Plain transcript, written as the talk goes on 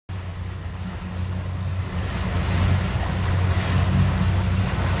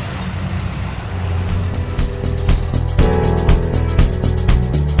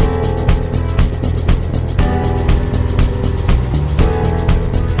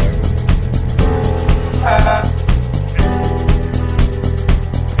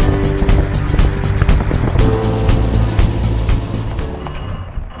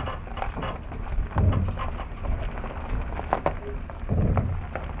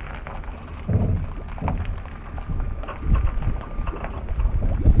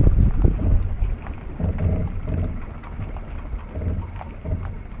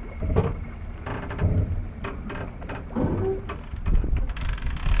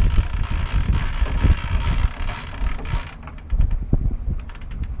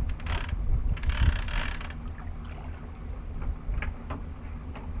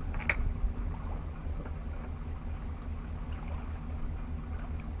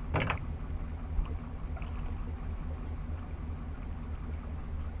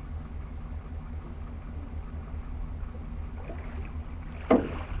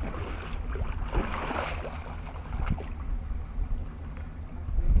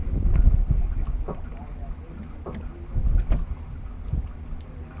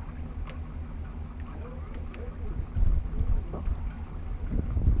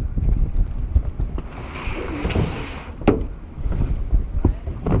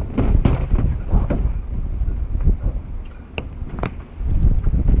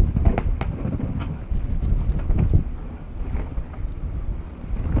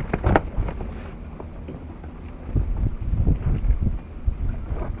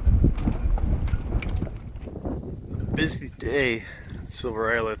Busy day at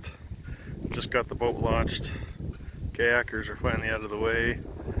Silver Islet. Just got the boat launched. Kayakers are finally out of the way.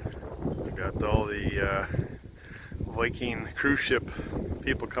 We got all the Viking cruise ship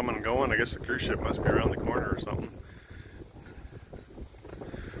people coming and going. I guess the cruise ship must be around the corner or something.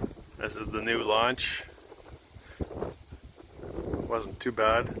 This is the new launch. Wasn't too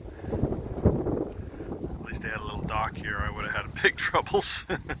bad. At least they had a little dock here. I would have had big troubles.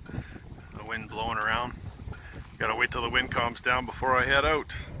 The wind blowing around. Gotta wait till the wind calms down before I head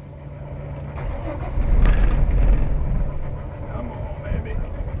out. Come on, baby.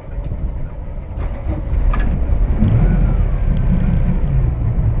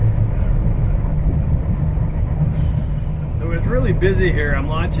 So it's really busy here. I'm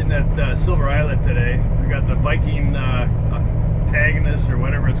launching at Silver Islet today. We got the Viking antagonist or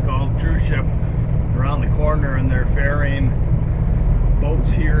whatever it's called, cruise ship around the corner, and they're ferrying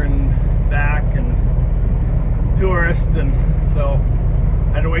boats here and back and tourists, and so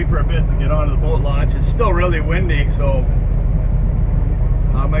I had to wait for a bit to get onto the boat launch. It's still really windy, so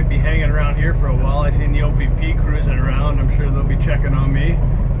I might be hanging around here for a while. I seen the OPP cruising around. I'm sure they'll be checking on me.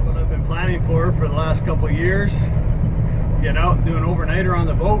 What I've been planning for the last couple of years, get out and do an overnighter on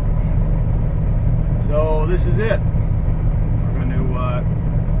the boat. So this is it. We're going to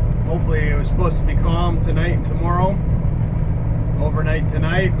hopefully, it was supposed to be calm tonight and tomorrow. Overnight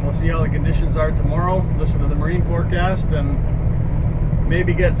tonight. We'll see how the conditions are tomorrow. Listen to the marine forecast and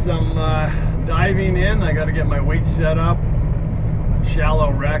maybe get some diving in. I got to get my weight set up.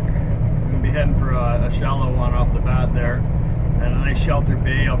 Shallow wreck. I'm going to be heading for a shallow one off the bat there. And a nice shelter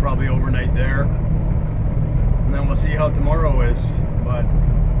bay. I'll probably overnight there. And then we'll see how tomorrow is. But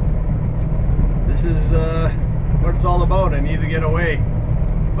this is what it's all about. I need to get away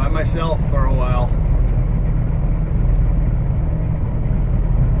by myself for a while.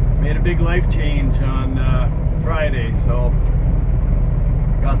 Made a big life change on Friday, so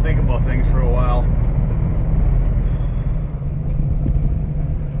gotta think about things for a while.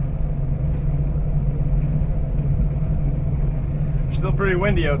 Still pretty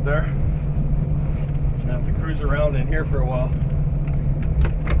windy out there. Gonna have to cruise around in here for a while.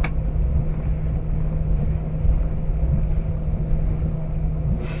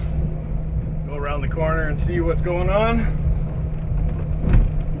 Go around the corner and see what's going on.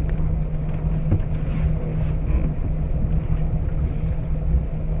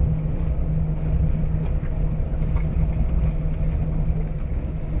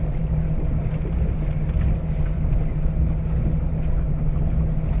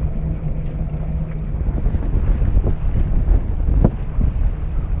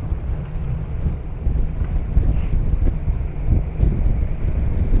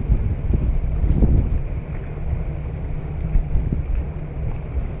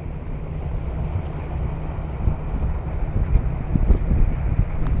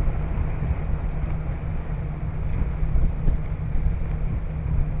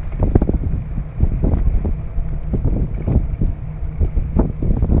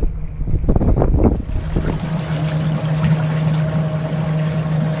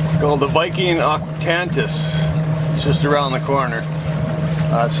 Called the Viking Octantis. It's just around the corner.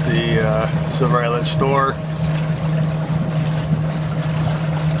 That's the Silver Islet store.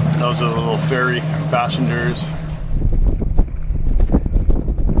 Those are the little ferry passengers.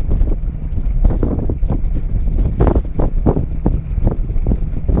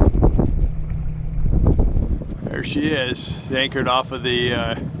 There she is, anchored off of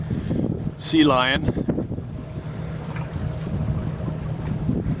the Sea Lion.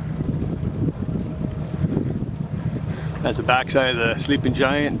 That's the backside of the Sleeping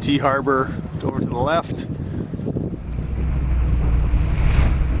Giant, T Harbor over to the left.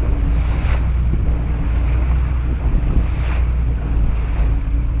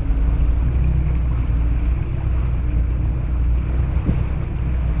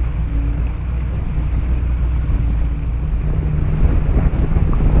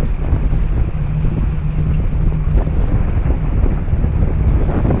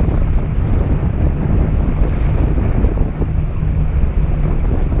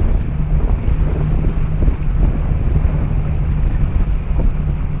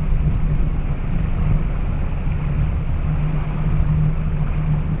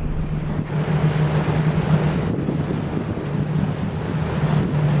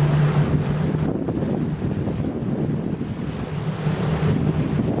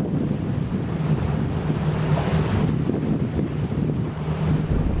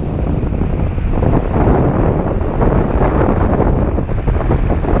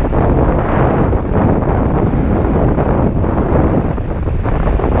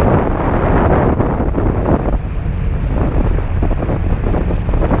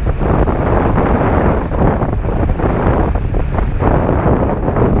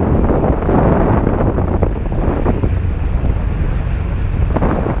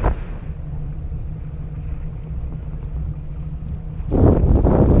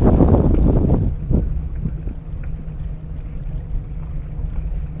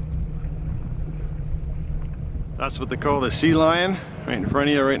 That's what they call the sea lion, right in front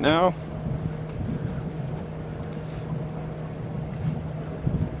of you right now.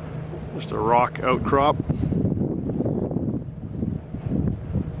 Just a rock outcrop.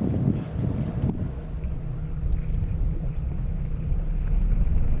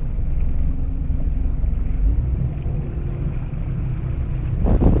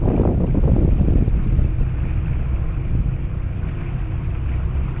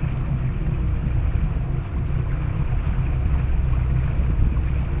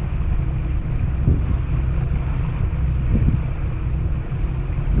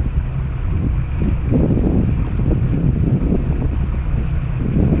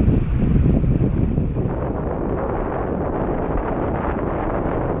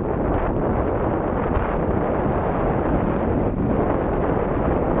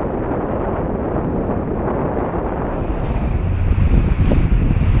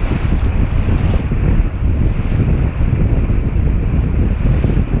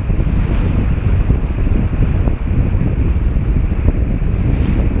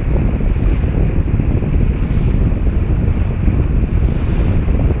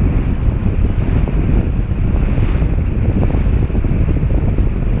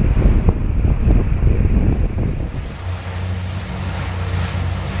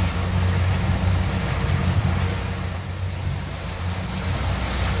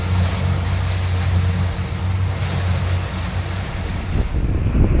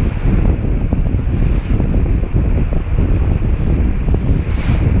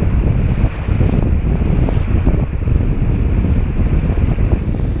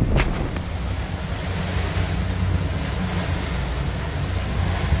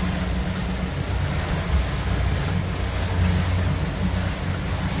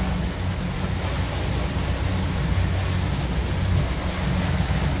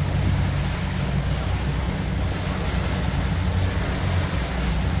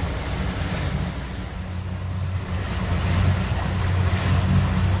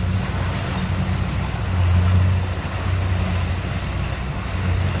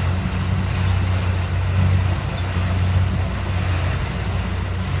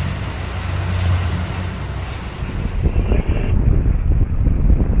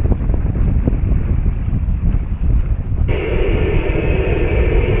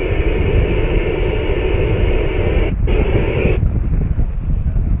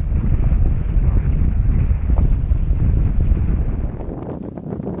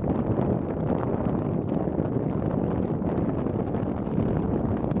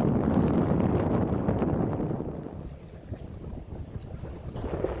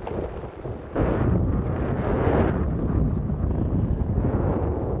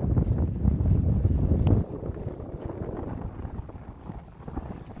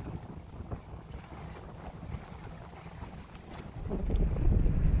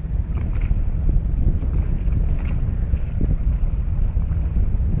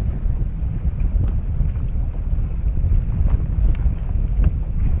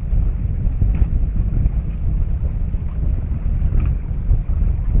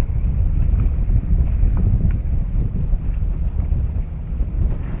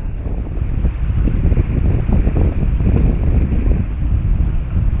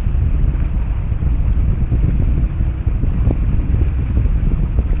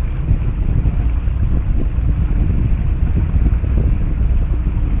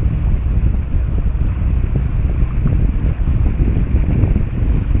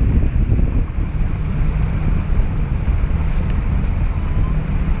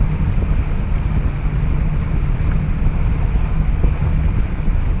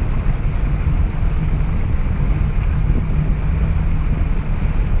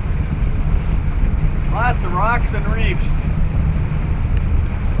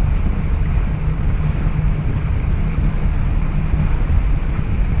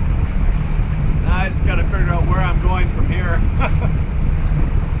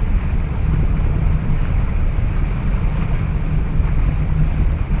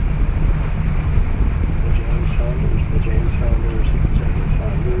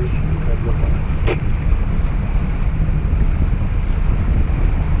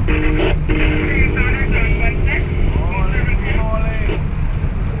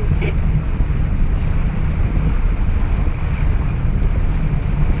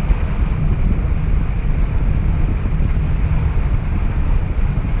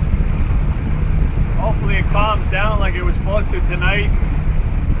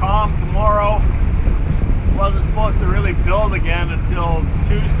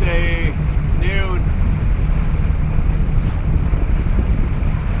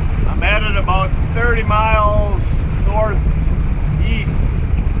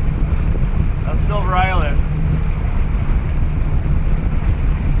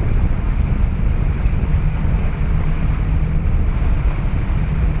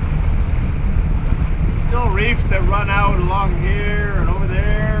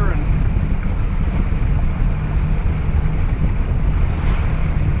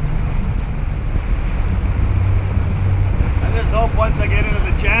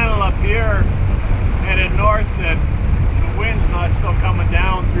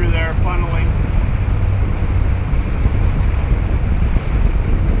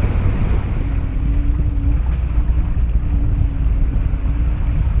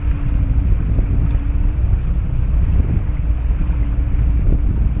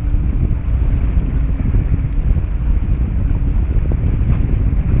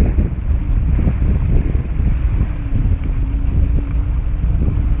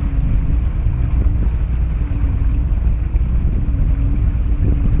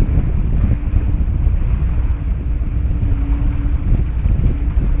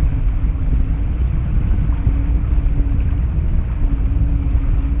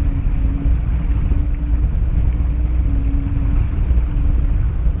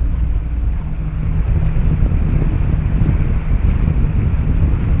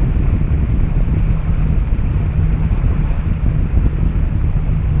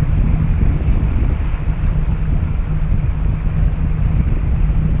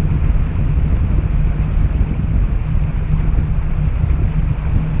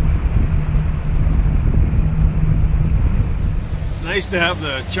 Nice to have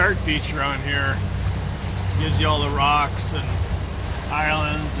the chart feature on here. Gives you all the rocks and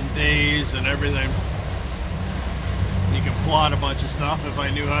islands and days and everything. You can plot a bunch of stuff if I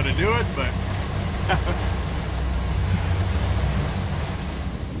knew how to do it, but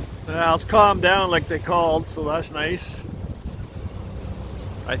well, it's calmed down like they called, so that's nice.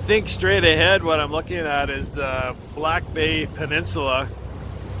 I think straight ahead what I'm looking at is the Black Bay Peninsula.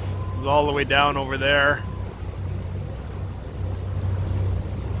 It's all the way down over there.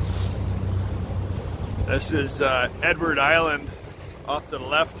 This is Edward Island off to the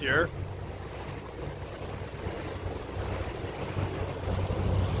left here.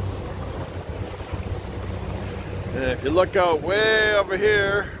 And if you look out way over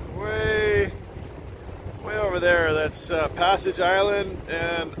here, way over there, that's Passage Island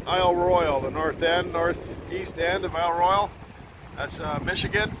and Isle Royal, the northeast end of Isle Royal. That's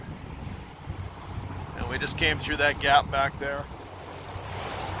Michigan. And we just came through that gap back there.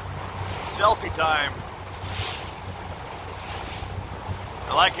 Selfie time.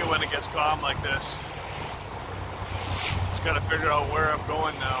 I like it when it gets calm like this. Just gotta figure out where I'm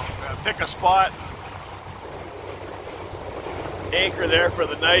going now. Gotta pick a spot, anchor there for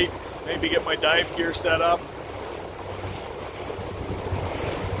the night, maybe get my dive gear set up.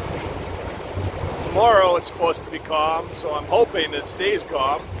 Tomorrow it's supposed to be calm, so I'm hoping it stays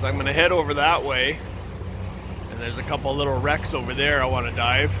calm. So I'm gonna head over that way, and there's a couple little wrecks over there I want to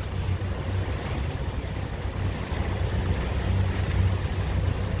dive.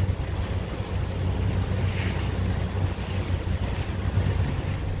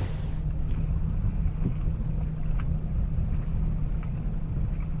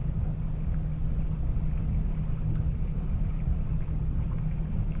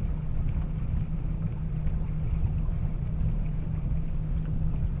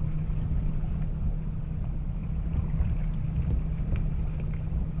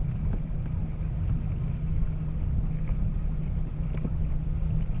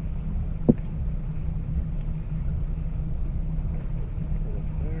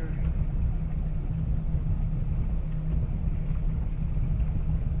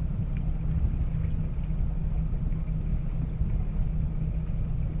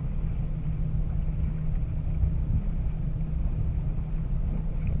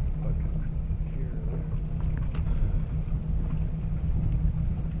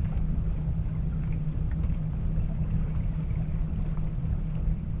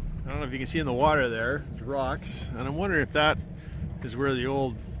 I don't know if you can see in the water there, there's rocks, and I'm wondering if that is where the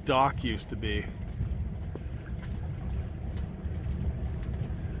old dock used to be.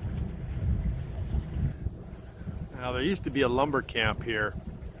 Now there used to be a lumber camp here.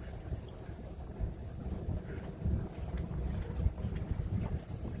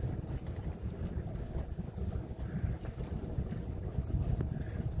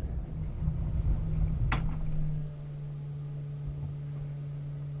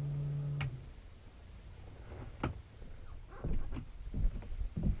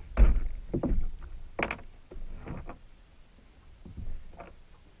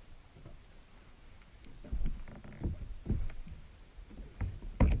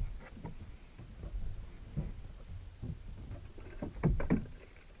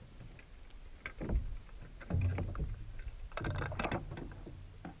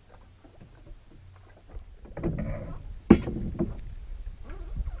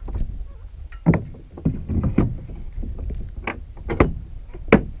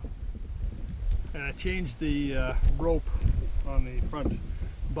 Change the rope on the front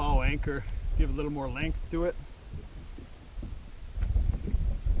bow anchor, give a little more length to it.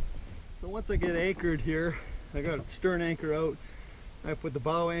 So once I get anchored here, I got stern anchor out, I put the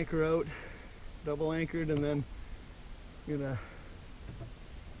bow anchor out, double anchored, and then I'm gonna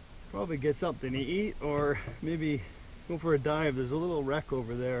probably get something to eat or maybe go for a dive. There's a little wreck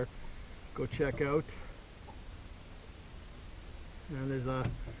over there, go check out. And there's a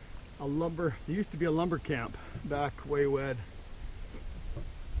lumber, there used to be a lumber camp back way wed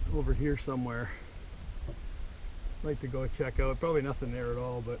over here somewhere. I'd like to go check out. Probably nothing there at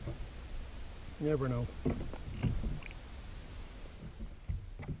all, but you never know.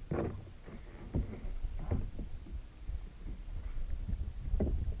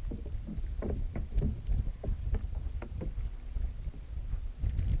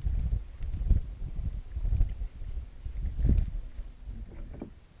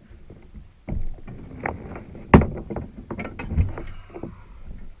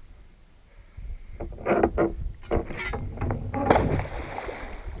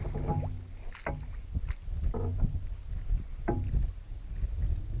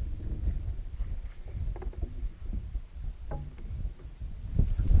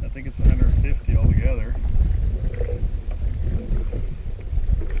 think it's 150 altogether.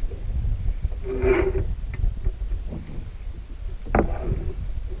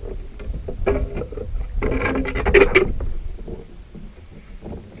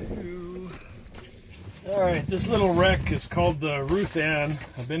 Alright, this little wreck is called the Ruth Ann.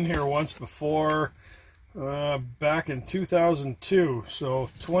 I've been here once before, back in 2002, so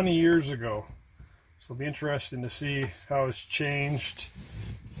 20 years ago. So it'll be interesting to see how it's changed.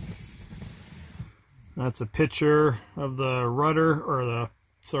 That's a picture of the rudder, or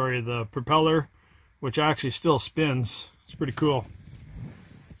the propeller, which actually still spins. It's pretty cool.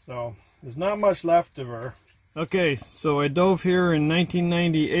 So there's not much left of her. Okay, so I dove here in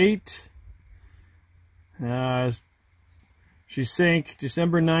 1998. She sank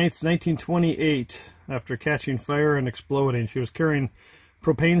December 9th, 1928, after catching fire and exploding. She was carrying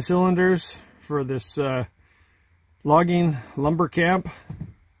propane cylinders for this logging lumber camp.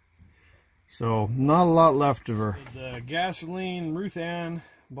 So not a lot left of her. The gasoline Ruth Ann,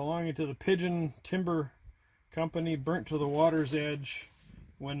 belonging to the Pigeon Timber Company, burnt to the water's edge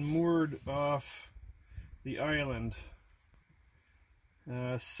when moored off the island.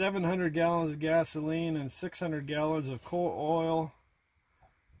 700 gallons of gasoline and 600 gallons of coal oil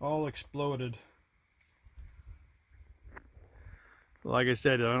all exploded. Like I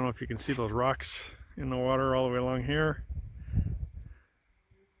said, I don't know if you can see those rocks in the water all the way along here,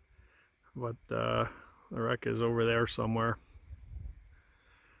 but the wreck is over there somewhere.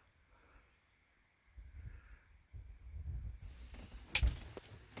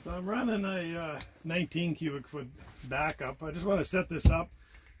 So I'm running a 19 cubic foot backup. I just want to set this up.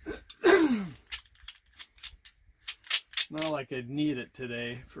 Not like I'd need it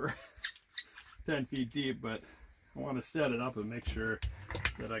today for 10 feet deep, but I want to set it up and make sure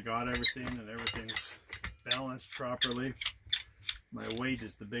that I got everything and everything's balanced properly. My weight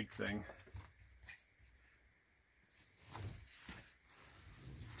is the big thing.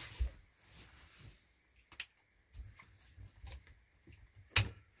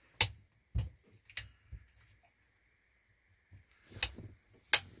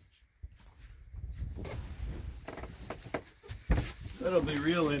 That'll be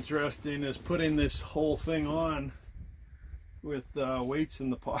real interesting, is putting this whole thing on with weights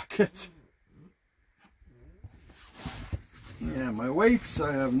in the pocket. Yeah, my weights,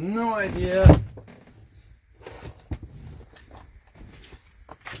 I have no idea.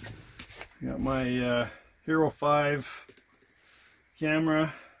 Got my Hero 5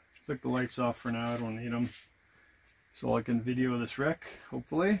 camera. Took the lights off for now, I don't need them. So I can video this wreck,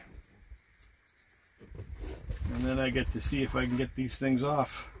 hopefully. And then I get to see if I can get these things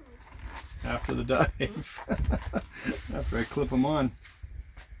off after the dive, after I clip them on.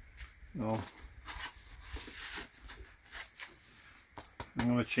 So I'm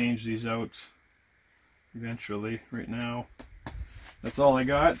going to change these out eventually. Right now, that's all I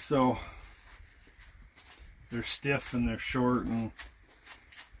got, so they're stiff and they're short and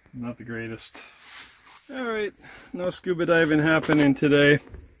not the greatest. Alright, no scuba diving happening today.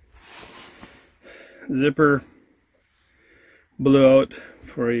 Zipper blew out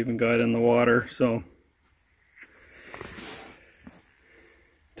before I even got in the water, so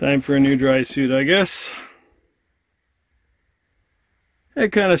time for a new dry suit, I guess.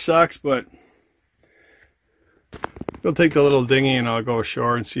 It kind of sucks, but I'll take the little dinghy and I'll go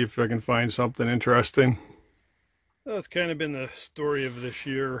ashore and see if I can find something interesting. That's kind of been the story of this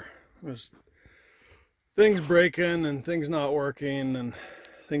year. There's things breaking and things not working and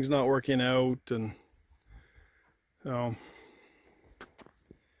things not working out, and so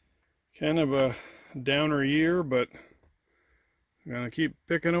kind of a downer year, but I'm gonna keep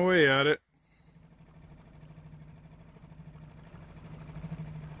picking away at it.